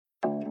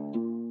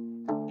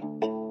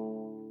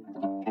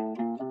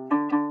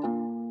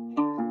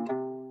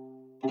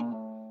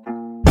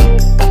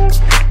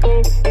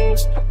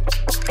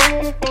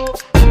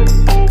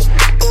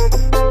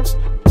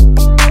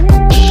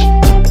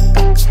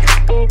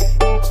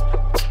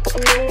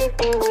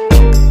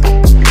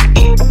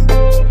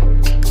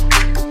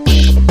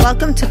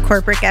Welcome to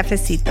Corporate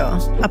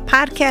Cafecito, a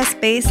podcast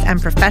based on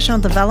professional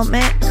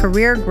development,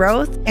 career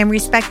growth, and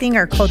respecting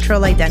our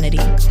cultural identity.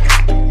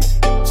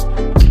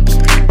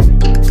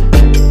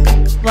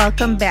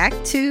 Welcome back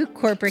to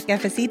Corporate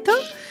Cafecito.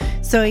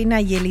 Soy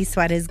Nayeli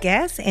Suarez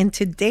Guest, and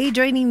today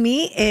joining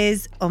me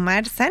is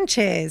Omar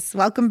Sánchez.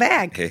 Welcome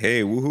back.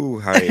 Hey,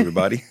 woohoo. Hi,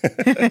 everybody.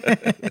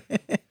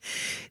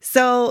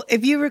 So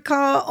if you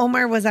recall,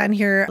 Omar was on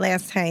here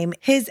last time.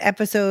 His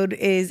episode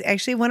is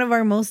actually one of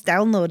our most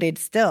downloaded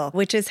still,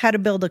 which is how to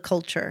build a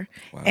culture.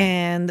 Wow.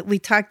 And we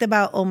talked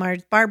about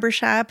Omar's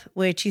barbershop,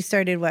 which he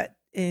started,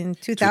 in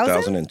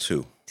 2000?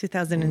 2002.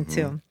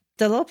 Mm-hmm.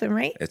 Still open,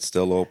 right? It's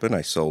still open.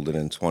 I sold it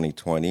in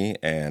 2020,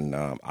 and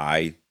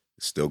I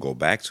still go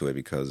back to it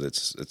because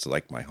it's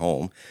like my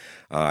home.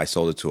 I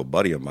sold it to a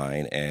buddy of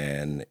mine,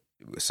 and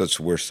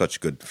we're such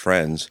good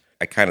friends.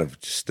 I kind of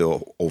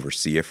still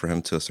oversee it for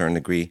him to a certain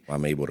degree.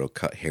 I'm able to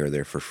cut hair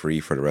there for free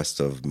for the rest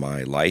of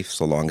my life,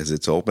 so long as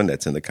it's open.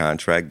 That's in the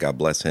contract. God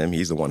bless him.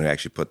 He's the one who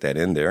actually put that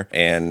in there.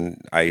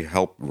 And I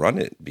help run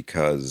it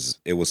because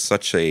it was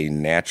such a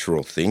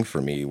natural thing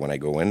for me when I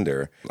go in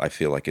there. I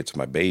feel like it's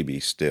my baby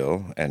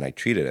still, and I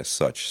treat it as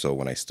such. So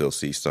when I still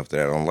see stuff that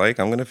I don't like,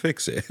 I'm going to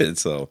fix it.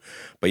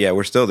 But yeah,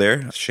 we're still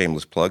there.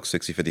 Shameless plug,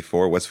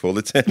 6054 West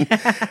Fullerton.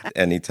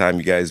 Anytime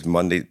you guys,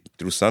 Monday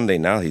through Sunday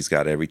now, he's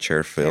got every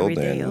chair filled,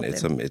 and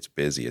it's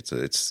busy.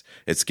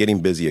 It's getting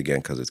busy again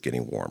because it's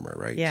getting warmer,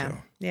 right? Yeah, so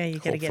you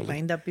got to get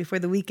lined up before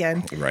the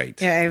weekend. Right.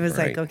 Yeah, I was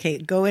like, okay,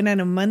 go in on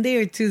a Monday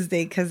or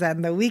Tuesday because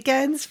on the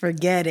weekends,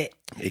 forget it.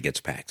 It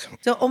gets packed.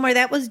 So, Omar,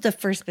 that was the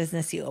first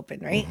business you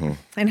opened, right? Mm-hmm.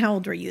 And how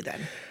old were you then?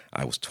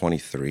 I was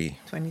 23.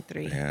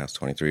 23. Yeah, I was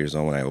 23 years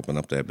old when I opened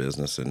up that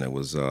business, and it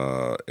was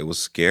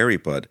scary,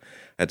 but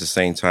at the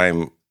same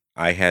time,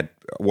 I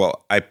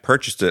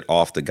purchased it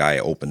off the guy I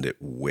opened it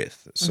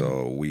with.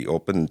 So we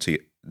opened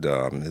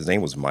his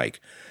name was Mike,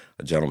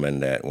 a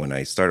gentleman that when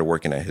I started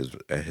working at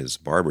his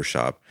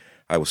barbershop,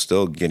 I was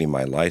still getting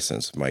my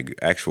license. My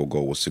actual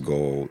goal was to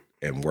go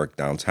and work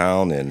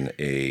downtown in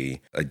a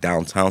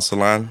downtown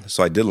salon.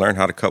 So I did learn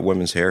how to cut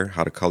women's hair,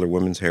 how to color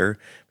women's hair,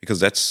 because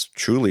that's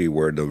truly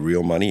where the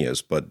real money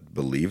is. But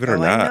believe it or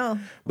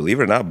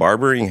not,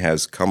 barbering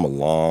has come a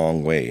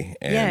long way.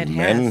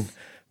 And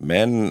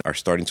men are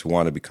starting to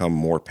want to become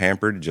more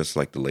pampered, just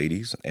like the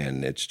ladies.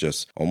 And it's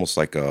just almost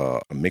like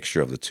a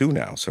mixture of the two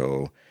now.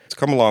 So it's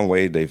come a long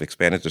way. They've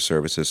expanded their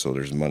services, so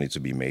there's money to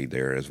be made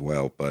there as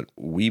well. But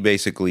we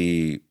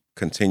basically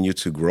continue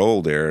to grow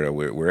there.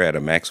 We're at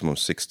a maximum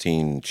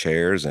 16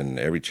 chairs, and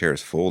every chair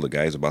is full. The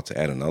guy's about to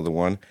add another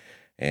one.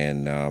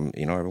 And,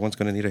 everyone's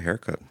going to need a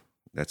haircut.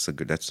 That's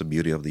the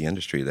beauty of the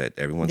industry, that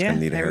everyone's going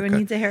to need a haircut. Everyone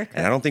needs a haircut.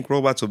 And I don't think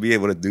robots will be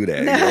able to do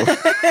that.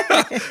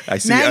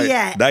 Not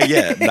yet.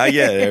 Not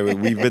yet.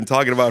 We've been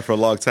talking about it for a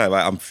long time.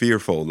 I'm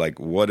fearful. Like,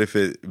 what if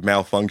it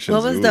malfunctions?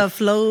 What was the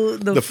flow?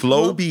 The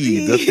flow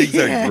bead. The things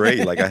are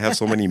great. Like, I have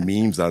so many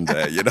memes on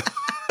that,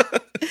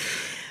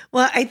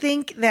 Well, I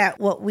think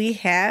that what we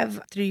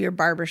have through your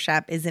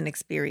barbershop is an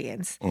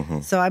experience.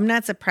 Mm-hmm. So I'm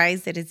not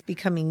surprised that it's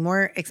becoming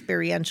more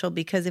experiential,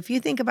 because if you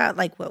think about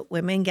like what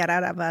women get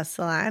out of a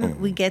salon,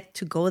 we get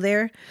to go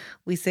there.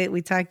 We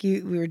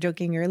were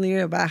joking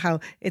earlier about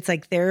how it's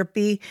like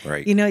therapy.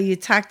 Right. You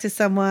talk to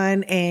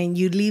someone and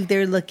you leave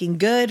there looking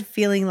good,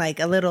 feeling like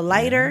a little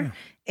lighter. Yeah.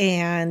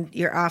 And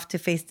you're off to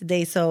face the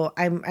day. So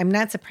I'm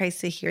not surprised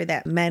to hear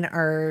that men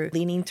are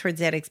leaning towards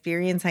that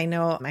experience. I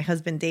know my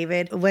husband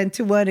David went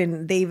to one,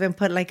 and they even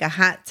put like a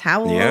hot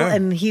towel,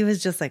 and he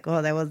was just like,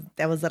 "Oh,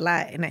 that was a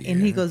lot."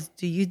 And he goes,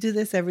 "Do you do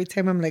this every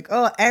time?" I'm like,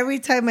 "Oh, every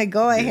time I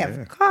go, I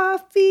have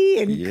coffee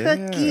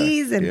and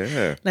cookies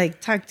and like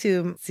talk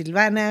to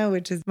Silvana,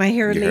 which is my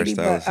hair lady."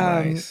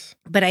 Nice.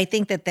 But I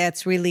think that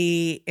that's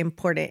really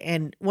important.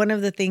 And one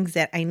of the things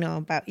that I know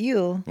about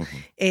you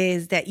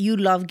is that you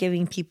love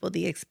giving people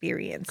the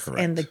experience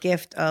and the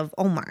gift of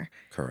Omar.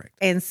 Correct.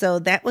 And so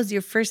that was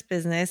your first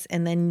business.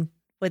 And then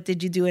what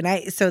did you do?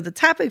 So the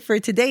topic for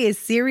today is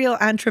serial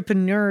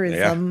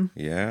entrepreneurism.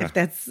 Yeah. If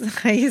that's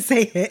how you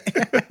say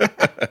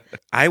it.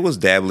 I was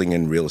dabbling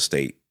in real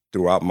estate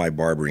throughout my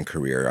barbering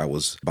career. I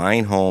was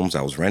buying homes,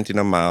 I was renting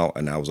them out,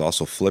 and I was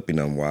also flipping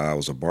them while I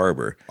was a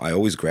barber. I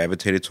always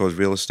gravitated towards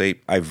real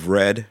estate. I've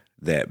read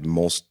that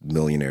most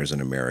millionaires in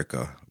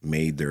America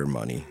made their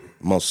money.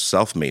 Most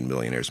self-made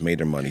millionaires made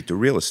their money through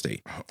real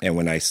estate. And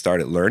when I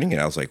started learning it,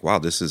 I was like, wow,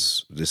 this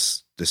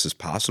is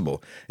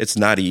possible. It's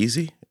not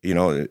easy.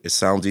 It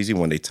sounds easy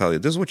when they tell you,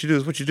 this is what you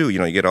do,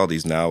 you get all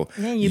these now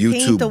you YouTube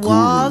paint the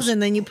walls, gurus.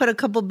 And then you put a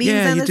couple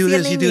beads on the you do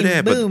ceiling, this, you do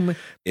that. boom. But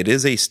it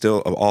is still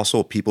also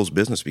a people's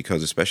business,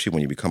 because especially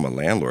when you become a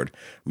landlord,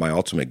 my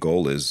ultimate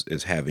goal is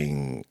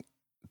having,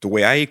 the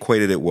way I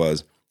equated it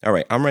was, all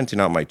right, I'm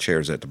renting out my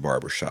chairs at the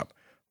barbershop.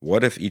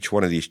 What if each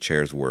one of these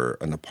chairs were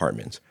an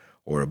apartment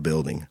or a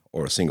building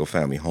or a single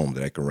family home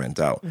that I could rent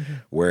out,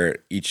 where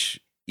each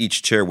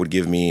each chair would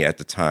give me at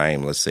the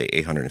time, let's say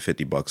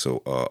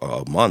 $850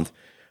 a month.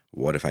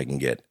 What if I can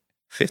get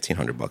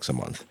 $1,500 a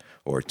month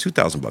or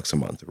 $2,000 a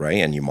month, right?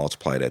 And you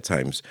multiply that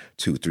times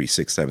 2, 3,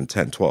 6, 7,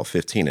 10, 12,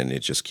 15, and it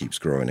just keeps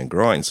growing and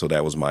growing. So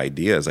that was my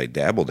idea as I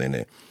dabbled in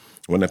it.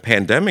 When the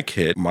pandemic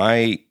hit,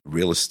 my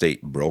real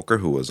estate broker,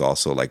 who was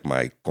also like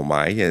my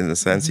komai in a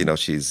sense,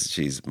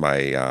 she's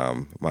my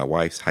my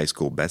wife's high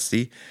school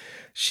bestie.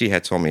 She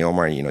had told me,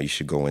 Omar, you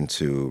should go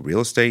into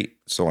real estate,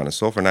 so on and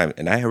so forth.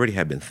 And I already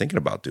had been thinking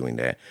about doing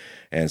that.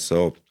 And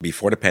so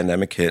before the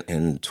pandemic hit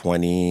in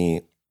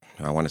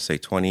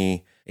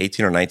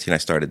 2018 or 19, I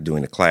started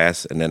doing the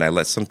class, and then I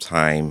let some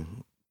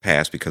time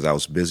pass because I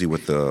was busy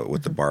with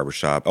the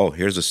barbershop. Oh,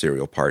 here's the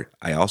serial part.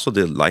 I also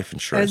did life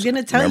insurance. I was going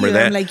to tell you,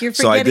 that? I'm like, you're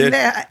forgetting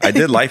that. I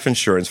did life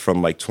insurance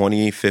from like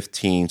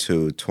 2015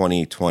 to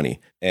 2020.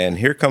 And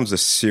here comes the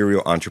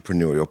serial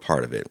entrepreneurial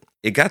part of it.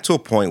 It got to a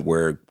point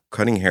where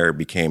cutting hair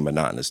became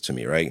monotonous to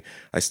me, right?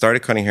 I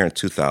started cutting hair in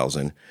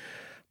 2000.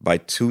 By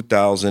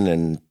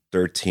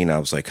 2013, I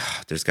was like,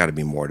 there's got to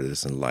be more to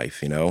this in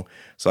life,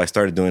 So I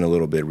started doing a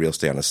little bit of real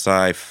estate on the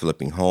side,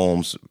 flipping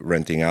homes,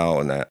 renting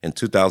out. And in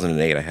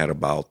 2008, I had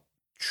about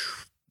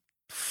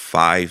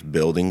 5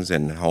 buildings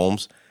and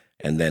homes,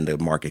 and then the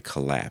market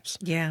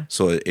collapsed. Yeah.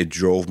 So it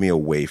drove me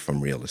away from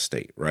real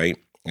estate, right?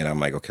 And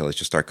I'm like, okay, let's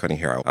just start cutting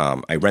hair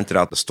out. I rented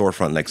out the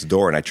storefront next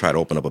door, and I tried to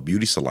open up a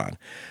beauty salon.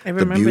 I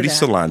remember the beauty that.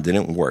 salon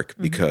didn't work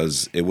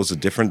because it was a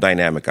different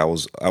dynamic. I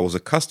was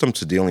accustomed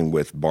to dealing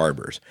with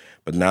barbers,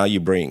 but now you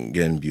bring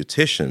in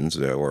beauticians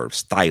or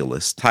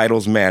stylists.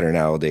 Titles matter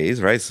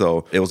nowadays, right?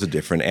 So it was a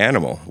different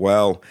animal.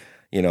 Well,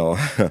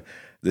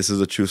 this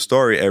is a true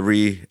story.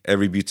 Every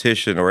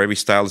beautician or every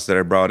stylist that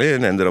I brought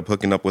in ended up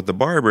hooking up with the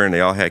barber, and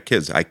they all had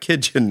kids. I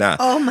kid you not.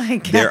 Oh my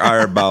God. There are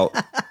about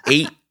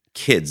 8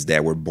 kids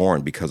that were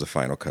born because of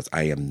Final Cuts.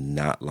 I am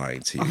not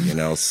lying to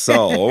you,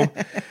 So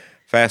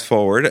fast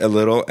forward a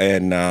little,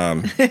 and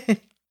I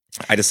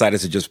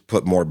decided to just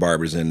put more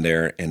barbers in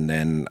there, and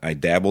then I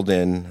dabbled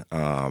in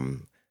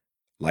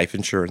life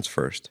insurance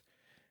first.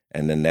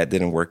 And then that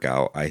didn't work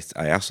out. I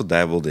also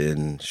dabbled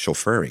in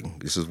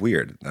chauffeuring. This is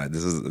weird.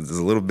 This is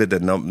a little bit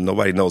that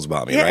nobody knows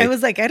about me, yeah, right? I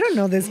was like, I don't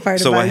know this part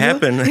so about what you.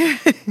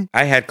 happened,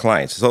 I had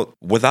clients. So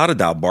without a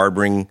doubt,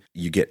 barbering,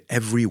 you get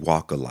every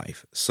walk of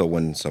life. So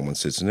when someone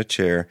sits in a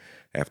chair,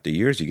 after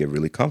years, you get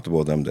really comfortable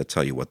with them. They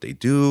tell you what they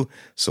do.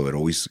 So it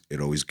always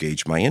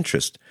gauged my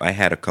interest. I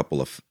had a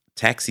couple of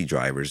taxi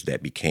drivers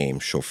that became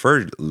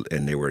chauffeurs,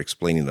 and they were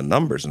explaining the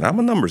numbers. And I'm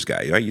a numbers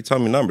guy, right? You tell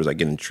me numbers, I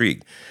get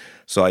intrigued.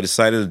 So I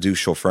decided to do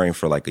chauffeuring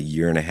for like a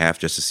year and a half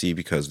just to see,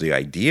 because the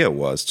idea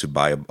was to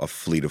buy a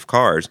fleet of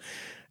cars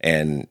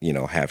and,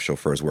 have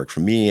chauffeurs work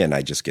for me, and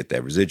I just get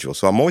that residual.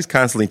 So I'm always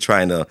constantly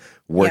trying to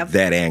work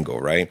that angle,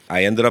 right?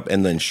 I ended up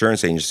in the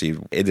insurance agency.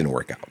 It didn't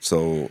work out.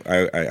 So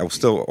I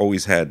still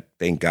always had,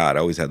 thank God, I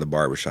always had the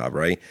barbershop,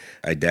 right?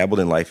 I dabbled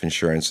in life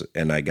insurance,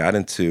 and I got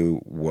into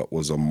what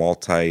was a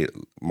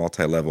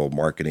multi-level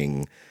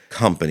marketing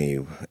company.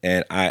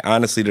 And I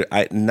honestly,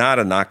 not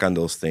a knock on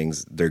those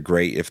things. They're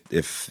great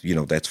if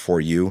that's for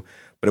you,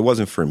 but it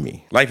wasn't for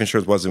me. Life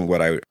insurance wasn't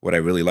what I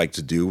really like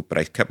to do, but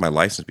I kept my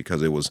license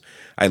because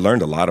I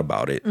learned a lot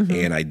about it.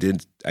 And I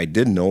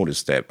did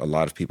notice that a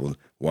lot of people,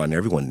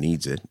 everyone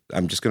needs it.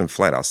 I'm just going to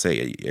flat out say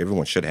it.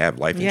 Everyone should have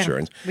life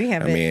insurance. We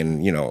have it. I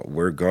mean,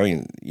 we're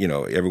going,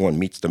 everyone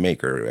meets the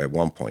maker at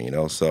one point,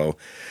 So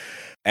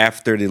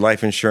after the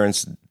life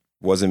insurance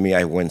wasn't me,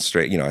 I went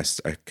straight,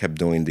 I kept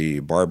doing the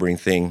barbering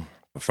thing.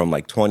 From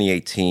like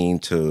 2018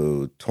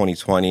 to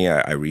 2020,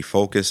 I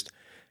refocused.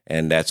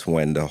 And that's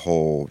when the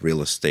whole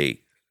real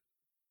estate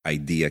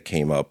idea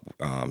came up,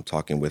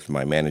 talking with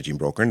my managing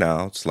broker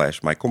now,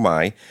 / Michael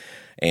Mai.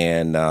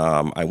 And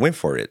I went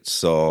for it.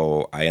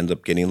 So I ended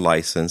up getting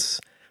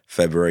licensed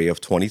February of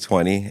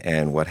 2020.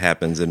 And what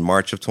happens in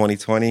March of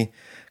 2020?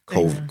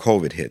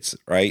 COVID hits,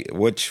 right?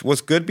 Which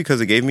was good because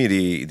it gave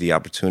me the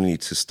opportunity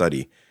to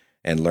study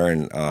and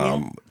learn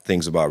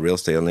things about real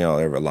estate. A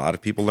lot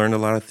of people learned a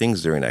lot of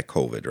things during that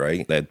COVID,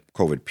 right? That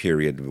COVID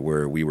period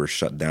where we were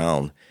shut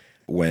down.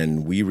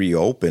 When we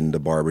reopened the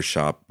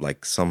barbershop,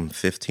 like some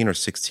 15 or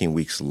 16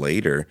 weeks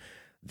later,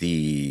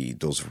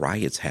 those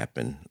riots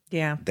happened.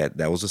 Yeah.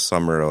 That was the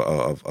summer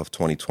of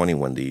 2020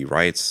 when the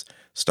riots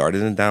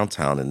started in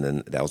downtown, and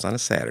then that was on a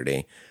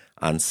Saturday.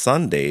 On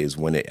Sundays,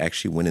 when it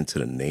actually went into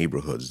the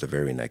neighborhoods the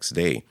very next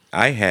day,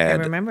 I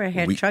remember I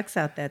had trucks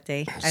out that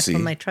day. I put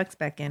my trucks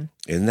back in.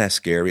 Isn't that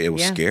scary? It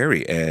was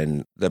scary.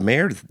 And the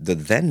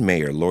then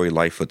mayor, Lori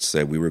Lightfoot,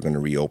 said we were going to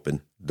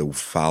reopen the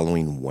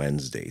following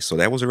Wednesday. So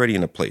that was already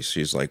in place.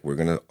 She's like, we're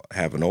going to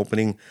have an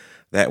opening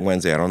that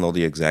Wednesday. I don't know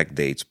the exact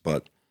dates,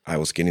 but I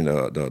was getting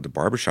the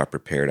barbershop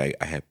prepared.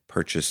 I had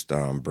purchased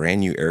brand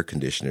new air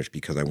conditioners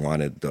because I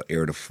wanted the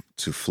air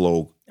to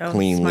flow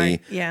cleanly.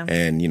 Smart. Yeah.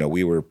 And,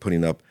 we were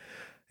putting up,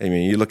 I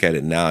mean, you look at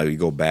it now, you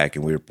go back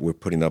and we're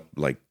putting up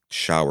like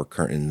shower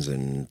curtains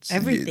and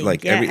everything.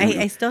 Like yeah,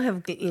 I still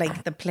have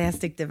like the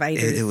plastic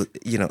dividers. it was,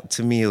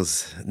 to me, it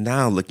was,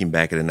 now looking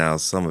back at it now,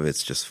 some of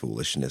it's just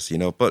foolishness,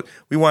 but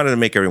we wanted to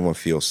make everyone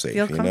feel safe,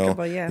 Feel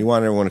comfortable, yeah. We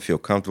wanted everyone to feel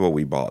comfortable.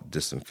 We bought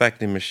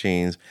disinfecting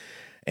machines,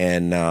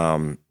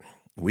 and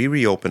we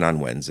reopened on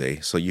Wednesday.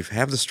 So you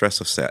have the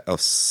stress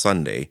of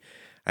Sunday.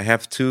 I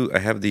have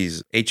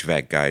these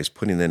HVAC guys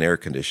putting in air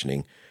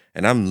conditioning,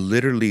 and I'm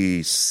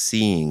literally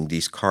seeing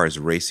these cars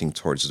racing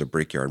towards the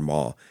Brickyard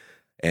Mall,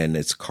 and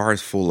it's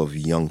cars full of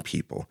young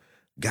people,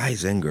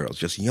 guys and girls,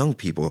 just young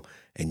people,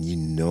 and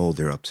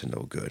they're up to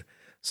no good.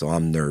 So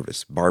I'm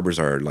nervous. Barbers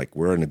are like,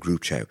 we're in a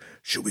group chat.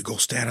 Should we go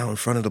stand out in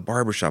front of the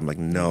barber shop? I'm like,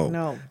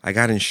 no. I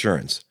got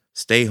insurance.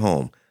 Stay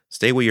home.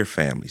 Stay with your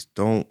families.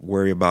 Don't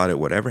worry about it.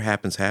 Whatever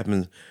happens.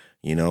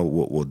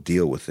 We'll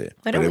deal with it.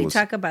 Why don't we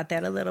talk about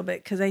that a little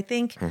bit? Because I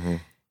think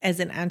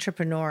as an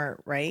entrepreneur,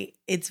 right,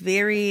 it's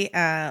very,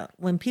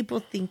 when people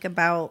think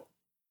about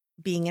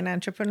being an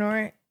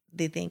entrepreneur,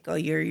 they think, oh,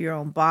 you're your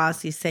own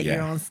boss. You set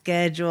your own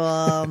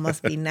schedule.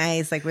 Must be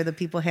nice. Like we're the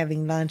people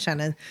having lunch on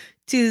a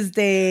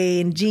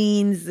Tuesday in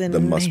jeans. And that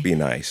must be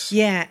nice.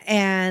 Yeah.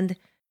 And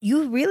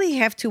you really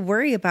have to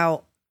worry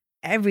about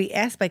every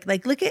aspect.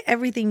 Like look at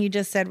everything you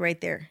just said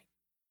right there.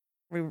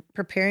 We're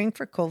preparing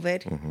for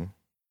COVID. Mm-hmm.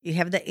 You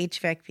have the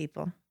HVAC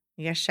people.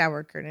 You got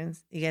shower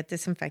curtains. You got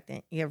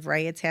disinfectant. You have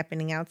riots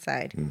happening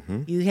outside.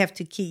 Mm-hmm.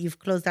 You've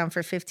closed down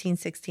for 15,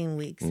 16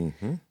 weeks.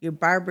 Mm-hmm. Your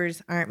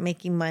barbers aren't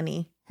making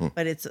money,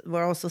 but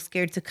we're also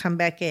scared to come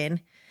back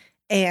in.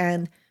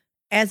 And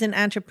as an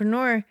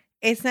entrepreneur,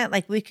 it's not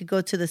like we could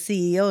go to the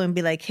CEO and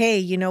be like, hey,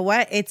 you know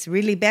what? It's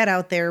really bad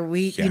out there.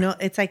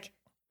 It's like,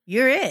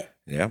 you're it.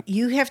 Yeah.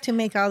 You have to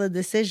make all the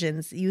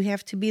decisions. You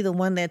have to be the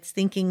one that's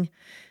thinking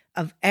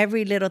of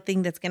every little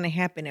thing that's going to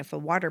happen. If a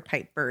water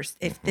pipe bursts,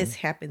 if this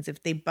happens,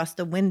 if they bust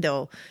a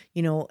window,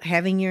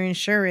 having your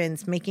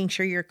insurance, making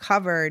sure you're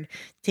covered,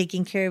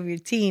 taking care of your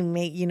team,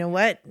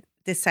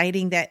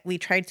 deciding that we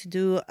tried to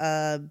do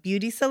a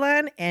beauty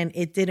salon and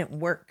it didn't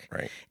work.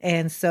 Right.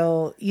 And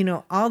so,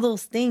 all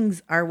those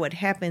things are what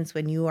happens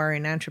when you are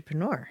an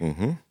entrepreneur.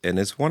 Mm-hmm. And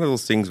it's one of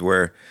those things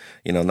where,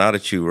 now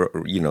that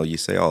you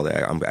say, oh,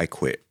 I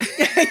quit.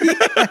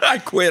 I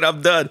quit,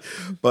 I'm done.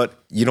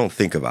 But you don't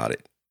think about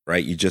it.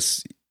 Right.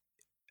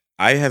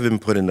 I have been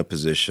put in a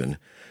position,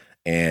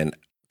 and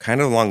kind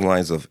of along the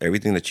lines of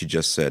everything that you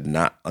just said,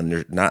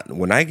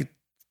 when I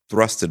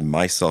thrusted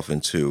myself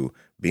into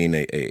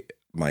being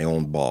my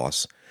own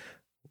boss,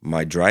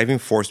 my driving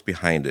force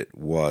behind it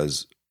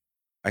was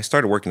I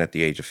started working at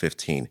the age of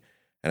 15,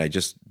 and I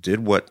just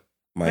did what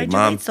my Why'd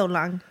mom. you wait so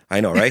long?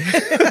 I know, right?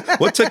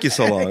 What took you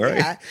so long,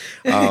 right?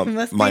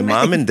 Yeah. My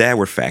mom and dad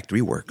were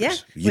factory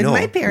workers. Yeah, with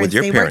my parents, with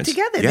your they parents. worked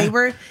together. Yeah.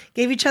 They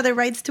gave each other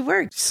rights to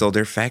work. So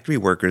they're factory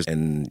workers,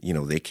 and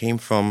they came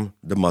from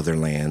the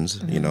motherlands.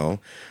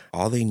 Mm-hmm.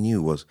 All they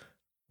knew was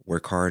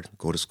work hard,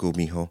 go to school,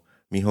 mijo.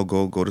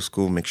 Mijo, go to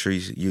school. Make sure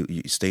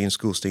you stay in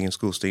school, stay in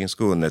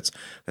school, and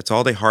that's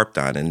all they harped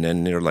on. And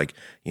then they're like,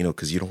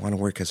 because you don't want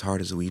to work as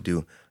hard as we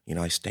do.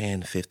 I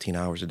stand 15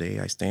 hours a day.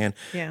 I stand,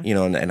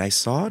 and I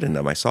saw it in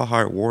them. I saw how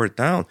it wore it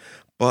down.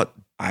 But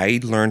I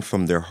learned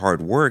from their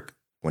hard work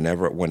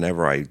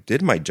whenever I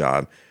did my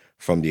job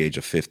from the age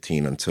of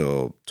 15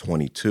 until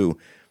 22,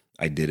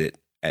 I did it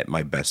at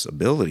my best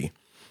ability.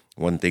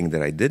 One thing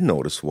that I did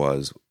notice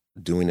was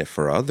doing it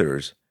for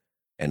others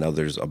and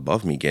others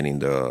above me getting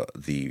the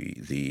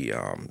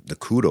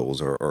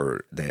kudos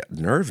or that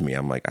nerve me.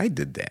 I'm like, I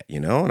did that,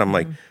 and I'm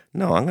like,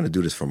 no, I'm going to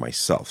do this for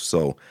myself.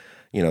 So,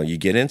 you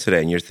get into that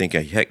and you're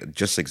thinking, heck,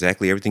 just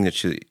exactly everything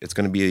it's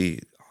going to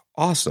be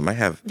awesome. I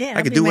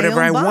could do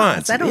whatever I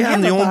want. I don't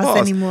have a boss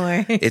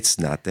anymore. It's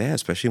not that,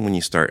 especially when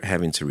you start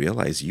having to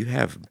realize you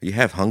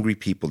have hungry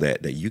people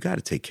that you got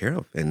to take care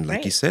of. And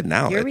like you said,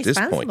 now you're at this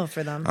point, responsible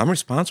for them. I'm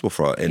responsible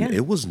for it. And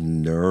it was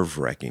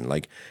nerve-wracking.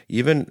 Like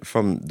even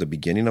from the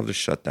beginning of the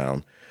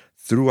shutdown,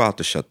 throughout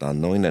the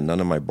shutdown, knowing that none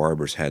of my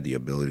barbers had the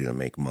ability to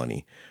make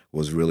money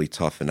was really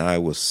tough. And I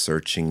was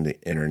searching the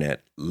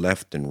internet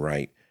left and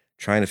right,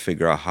 trying to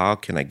figure out how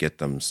can I get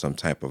them some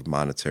type of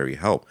monetary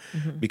help.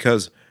 Mm-hmm.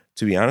 Because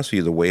to be honest with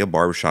you, the way a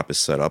barbershop is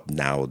set up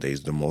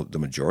nowadays, the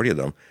majority of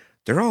them,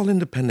 they're all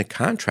independent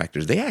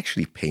contractors. They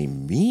actually pay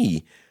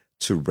me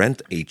to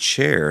rent a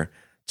chair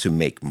to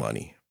make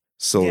money.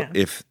 So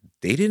if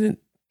they didn't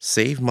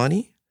save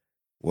money,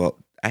 well,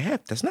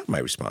 that's not my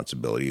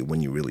responsibility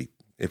when you really,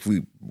 if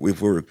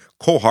we're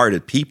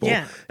cold-hearted people.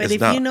 Yeah, but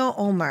if you know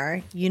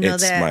Omar, you know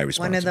that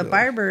one of the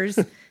barbers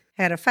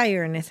had a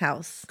fire in his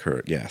house.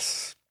 Correct,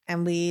 yes.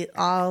 And we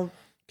all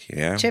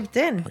chipped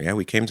in. Yeah,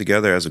 we came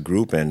together as a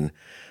group, and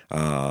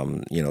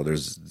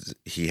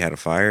he had a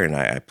fire, and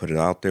I put it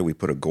out there. We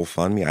put a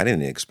GoFundMe. I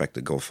didn't expect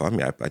a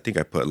GoFundMe. I think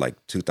I put like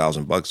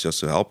 $2,000 just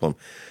to help them.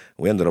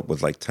 We ended up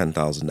with like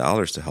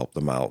 $10,000 to help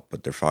them out.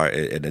 But their fire,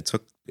 and it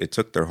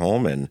took their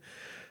home, and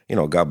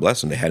God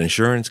bless them. They had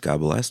insurance. God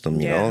bless them.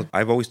 You know,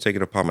 I've always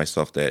taken it upon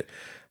myself that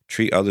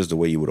treat others the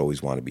way you would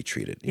always want to be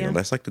treated. You know,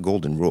 that's like the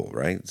golden rule,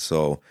 right?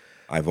 So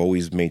I've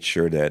always made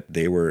sure that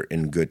they were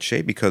in good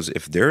shape, because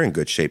if they're in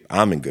good shape,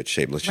 I'm in good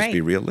shape. Let's just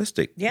be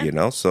realistic,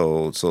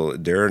 So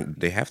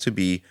they have to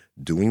be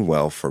doing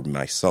well for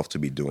myself to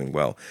be doing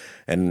well.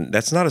 And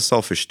that's not a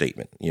selfish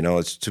statement.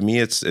 It's, to me,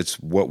 it's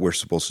what we're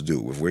supposed to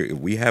do. If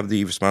we have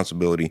the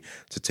responsibility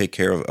to take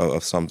care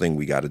of something,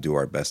 we got to do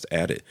our best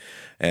at it.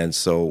 And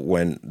so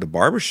when the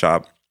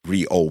barbershop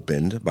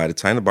reopened, by the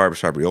time the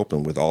barbershop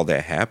reopened, with all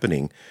that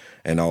happening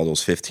and all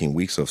those 15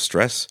 weeks of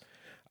stress,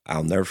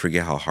 I'll never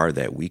forget how hard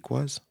that week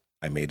was.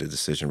 I made a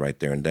decision right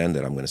there and then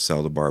that I'm going to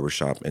sell the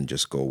barbershop and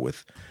just go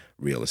with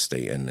real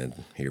estate. And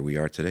then here we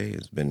are today.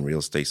 It's been real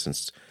estate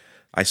since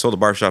I sold the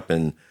barbershop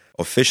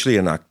officially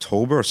in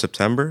October or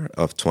September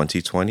of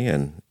 2020,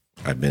 and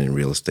I've been in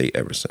real estate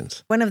ever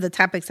since. One of the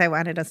topics I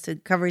wanted us to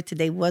cover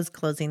today was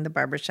closing the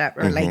barbershop,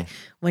 or like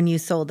when you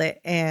sold it.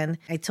 And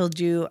I told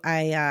you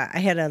I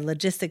had a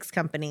logistics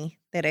company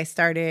that I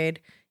started,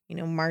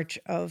 March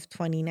of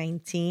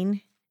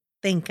 2019.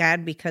 Thank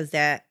God, because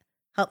that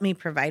helped me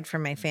provide for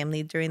my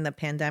family during the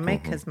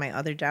pandemic, because my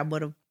other job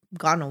would have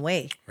gone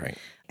away. Right.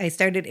 I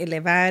started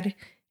Elevar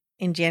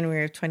in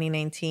January of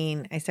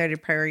 2019. I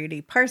started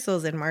Priority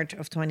Parcels in March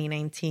of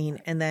 2019.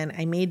 And then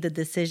I made the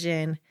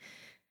decision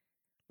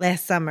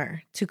last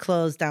summer to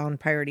close down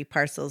Priority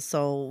Parcels.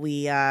 So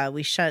we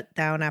shut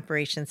down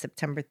operations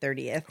September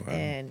 30th. Wow.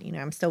 And,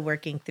 I'm still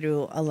working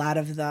through a lot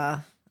of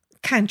the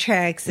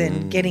contracts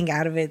and getting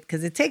out of it,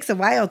 because it takes a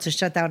while to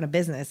shut down a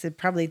business.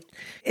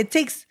 It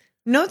takes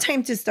no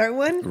time to start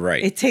one.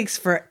 Right. It takes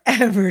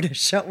forever to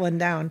shut one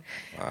down.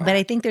 Wow. But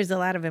I think there's a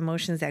lot of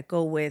emotions that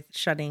go with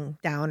shutting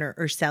down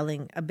or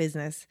selling a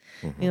business.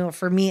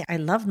 For me, I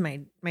love my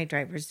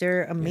drivers.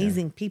 They're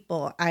amazing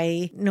people.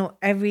 I know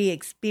every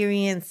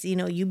experience,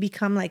 you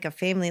become like a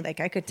family. Like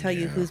I could tell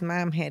you whose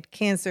mom had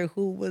cancer,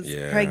 who was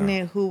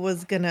pregnant, who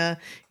was gonna,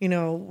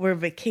 where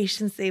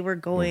vacations they were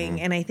going.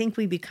 And I think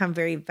we become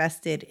very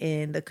vested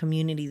in the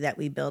community that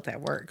we built at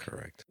work.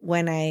 Correct.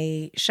 When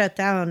I shut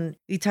down,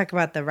 you talk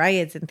about the riots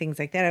and things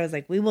like that. I was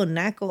like, we will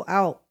not go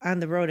out on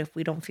the road if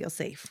we don't feel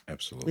safe.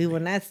 Absolutely. We will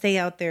not stay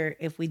out there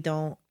if we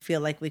don't feel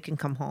like we can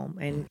come home.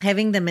 And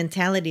having the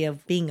mentality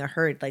of being a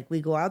herd, like we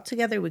go out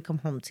together, we come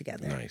home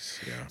together. Nice,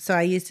 yeah. So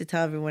I used to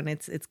tell everyone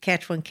it's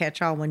catch one, catch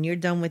all. When you're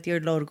done with your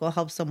load, go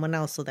help someone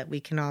else so that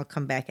we can all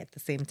come back at the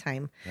same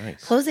time.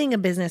 Nice. Closing a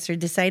business or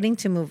deciding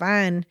to move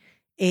on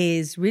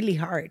is really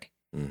hard.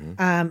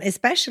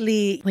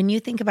 Especially when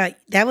you think about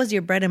that was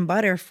your bread and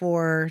butter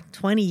for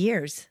 20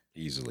 years.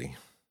 Easily.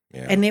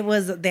 Yeah. And it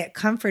was that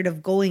comfort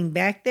of going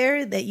back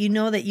there that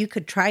that you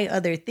could try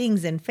other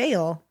things and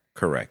fail.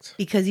 Correct.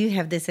 Because you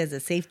have this as a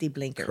safety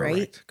blanket,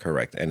 right?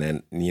 Correct. And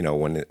then,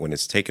 when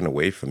it's taken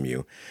away from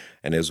you,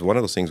 and it was one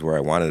of those things where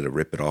I wanted to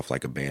rip it off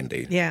like a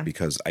Band-Aid. Yeah.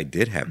 Because I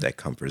did have that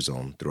comfort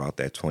zone throughout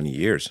that 20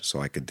 years. So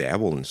I could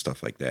dabble and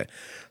stuff like that.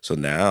 So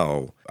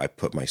now I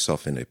put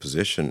myself in a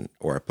position,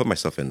 or I put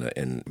myself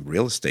in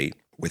real estate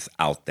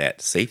without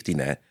that safety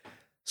net.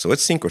 So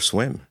it's sink or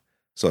swim.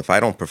 So if I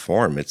don't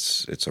perform,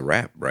 it's a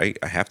wrap, right?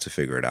 I have to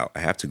figure it out. I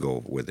have to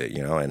go with it,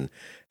 And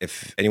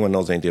if anyone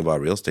knows anything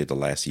about real estate, the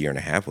last year and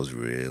a half was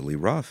really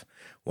rough.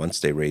 Once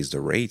they raised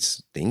the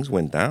rates, things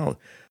went down.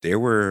 There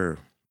were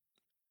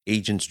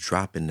agents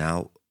dropping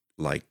out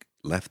like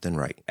left and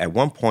right. At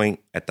one point,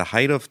 at the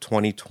height of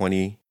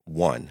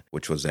 2021,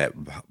 which was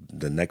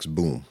the next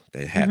boom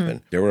that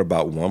happened, there were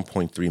about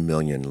 1.3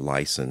 million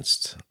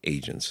licensed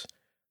agents.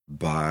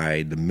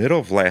 By the middle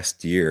of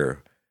last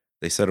year,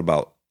 they said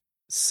about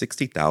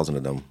 60,000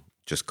 of them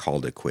just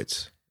called it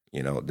quits.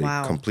 They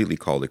completely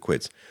called it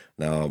quits.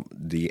 Now,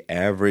 the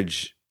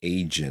average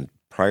agent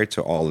prior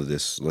to all of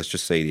this, let's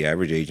just say the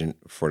average agent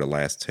for the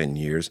last 10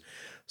 years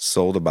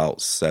sold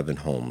about 7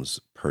 homes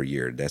per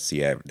year.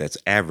 That's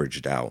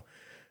averaged out.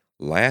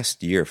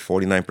 Last year,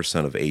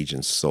 49% of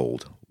agents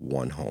sold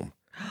 1 home.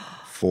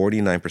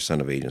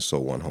 49% of agents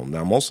sold 1 home.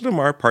 Now, most of them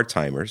are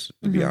part-timers,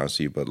 to be honest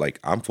with you, but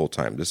like I'm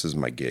full-time. This is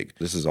my gig.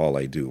 This is all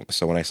I do.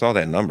 So when I saw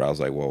that number, I was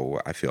like,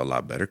 whoa, I feel a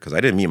lot better because I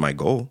didn't meet my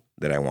goal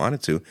that I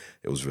wanted to.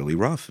 It was really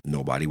rough.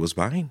 Nobody was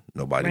buying.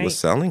 Nobody was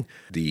selling.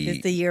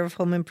 It's the year of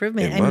home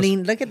improvement. I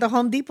mean, look at the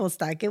Home Depot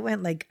stock. It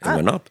went like up. It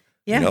went up.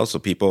 Yeah. So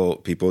people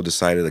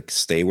decided to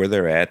stay where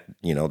they're at.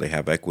 They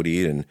have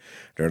equity and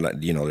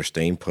they're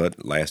staying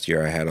put. Last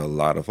year I had a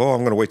lot of, I'm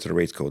going to wait till the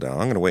rates go down.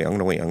 I'm going to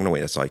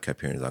wait. That's all I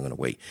kept hearing is I'm going to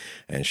wait.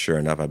 And sure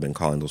enough, I've been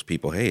calling those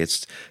people, hey,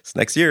 it's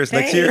next year. It's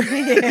next year.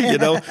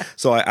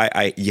 So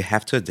you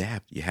have to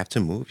adapt. You have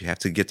to move. You have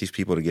to get these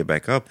people to get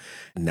back up.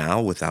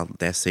 Now, without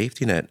that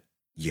safety net,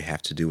 you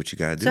have to do what you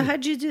got to do. So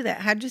how'd you do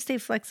that? How'd you stay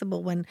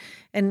flexible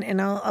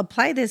and I'll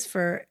apply this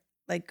for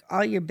like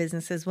all your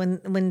businesses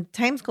when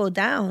times go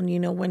down,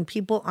 when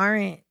people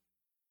aren't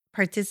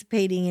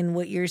participating in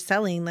what you're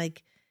selling,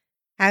 like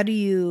how do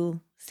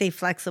you stay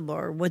flexible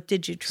or what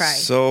did you try?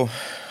 So,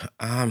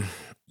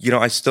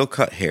 I still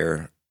cut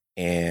hair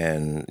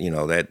and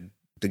that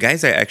the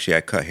guys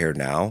I cut hair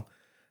now,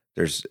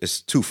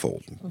 it's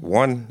twofold.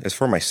 One is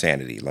for my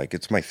sanity. Like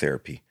it's my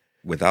therapy.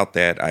 without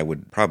that, I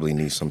would probably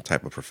need some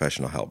type of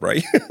professional help,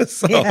 right?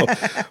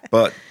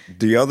 But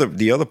the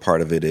other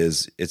part of it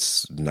is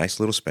it's nice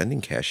little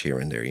spending cash here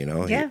and there,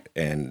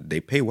 and they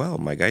pay well.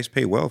 My guys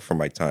pay well for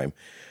my time.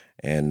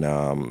 And,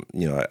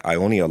 I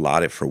only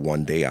allot it for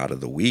one day out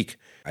of the week.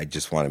 I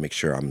just want to make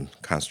sure I'm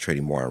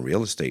concentrating more on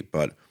real estate.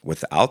 But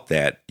without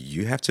that,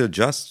 you have to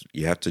adjust.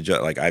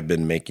 Like I've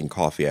been making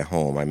coffee at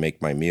home. I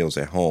make my meals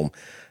at home.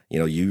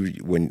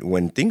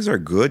 When things are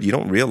good, you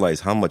don't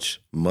realize how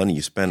much money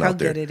you spend out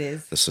there. How good it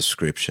is. The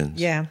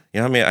subscriptions. Yeah.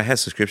 I had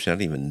subscription. I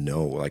didn't even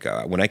know. Like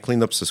when I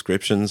cleaned up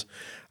subscriptions,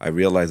 I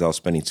realized I was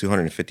spending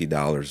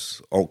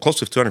 $250, close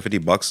to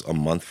 $250 a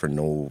month for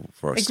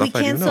stuff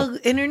I didn't know. We cancel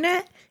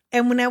internet.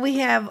 And now we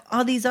have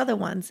all these other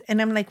ones.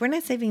 And I'm like, we're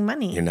not saving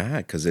money. You're not,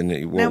 because then...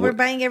 now we're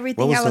buying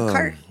everything a la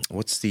carte.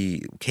 What's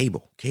the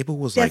cable? Cable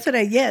was That's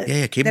what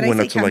Yeah, cable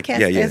went up to like...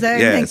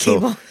 Yeah. So,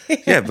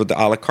 but the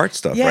a la carte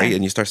stuff, right?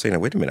 And you start saying,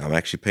 wait a minute, I'm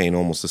actually paying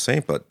almost the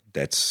same. But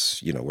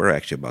that's, we're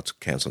actually about to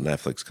cancel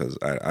Netflix because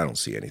I don't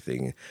see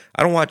anything.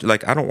 I don't watch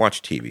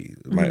TV.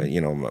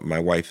 My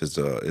wife is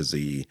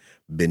the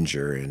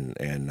binger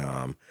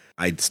and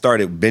I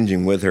started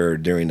binging with her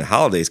during the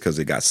holidays because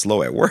it got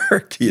slow at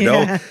work,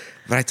 know?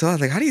 But I told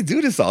her, how do you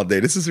do this all day?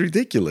 This is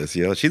ridiculous.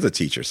 She's a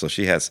teacher, so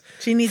she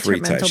needs free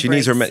time. She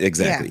needs her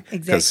exactly.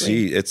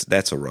 Because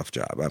that's a rough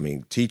job. I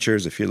mean,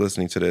 teachers, if you're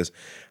listening to this,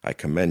 I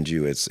commend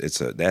you.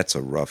 That's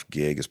a rough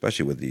gig,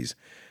 especially with these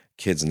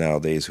kids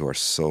nowadays who are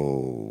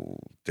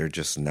they're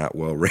just not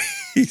well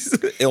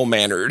raised, ill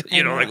mannered.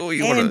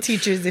 And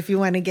teachers, if you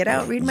want to get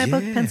out, read my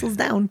book, Pencils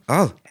Down.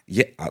 Oh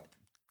yeah.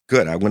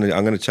 Good. I'm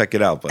gonna check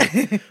it out. But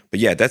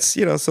yeah, that's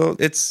so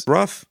it's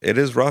rough. It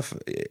is rough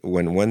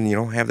when you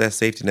don't have that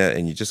safety net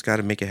and you just got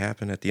to make it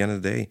happen. At the end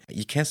of the day,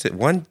 you can't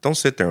don't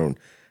sit there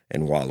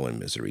and wallow in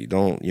misery.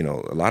 Don't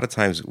a lot of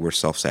times we're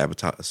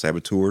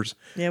saboteurs.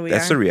 Yeah,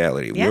 that's the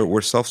reality. Yeah.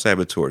 We're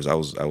self-saboteurs. I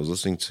was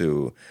listening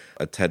to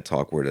a TED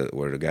talk where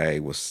the guy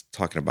was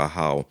talking about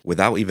how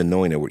without even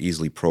knowing that we're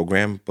easily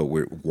programmed, but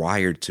we're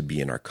wired to be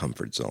in our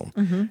comfort zone.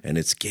 Mm-hmm. And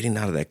it's getting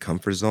out of that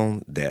comfort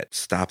zone that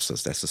stops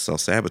us. That's the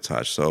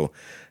self-sabotage. So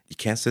you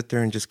can't sit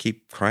there and just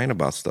keep crying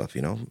about stuff,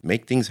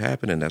 Make things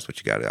happen, and that's what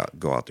you got to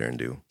go out there and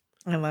do.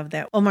 I love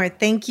that. Omar,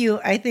 thank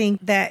you. I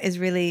think that is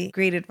really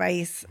great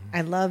advice.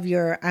 I love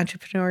your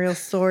entrepreneurial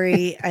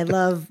story. I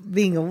love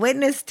being a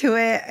witness to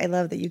it. I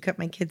love that you cut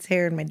my kids'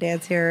 hair and my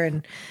dad's hair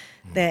and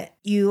that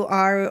you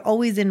are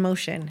always in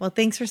motion. Well,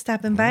 thanks for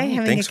stopping by,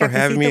 having a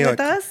cafecito with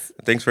us.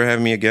 Thanks for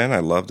having me again. I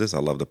love this. I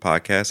love the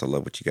podcast. I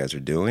love what you guys are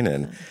doing.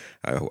 And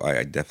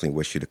I definitely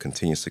wish you to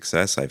continue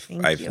success. I've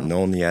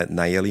known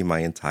Nayeli my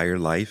entire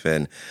life,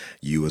 and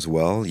you as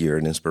well. You're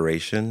an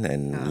inspiration,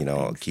 and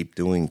thanks. keep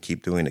doing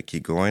it,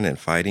 keep going and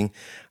fighting.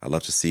 I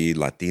love to see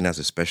Latinas,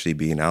 especially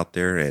being out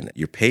there, and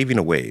you're paving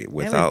a way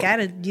without. We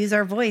gotta use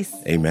our voice.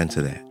 Amen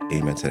to that.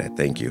 Amen to that.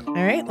 Thank you. All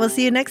right, we'll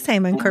see you next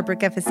time on Corporate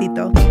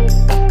Cafecito.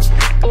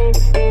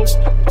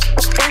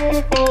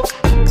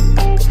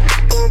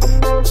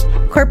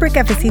 Corporate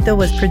Cafecito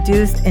was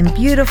produced in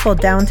beautiful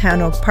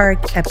downtown Oak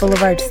Park at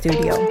Boulevard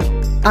Studio.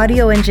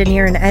 Audio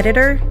engineer and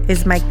editor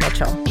is Mike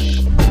Mitchell.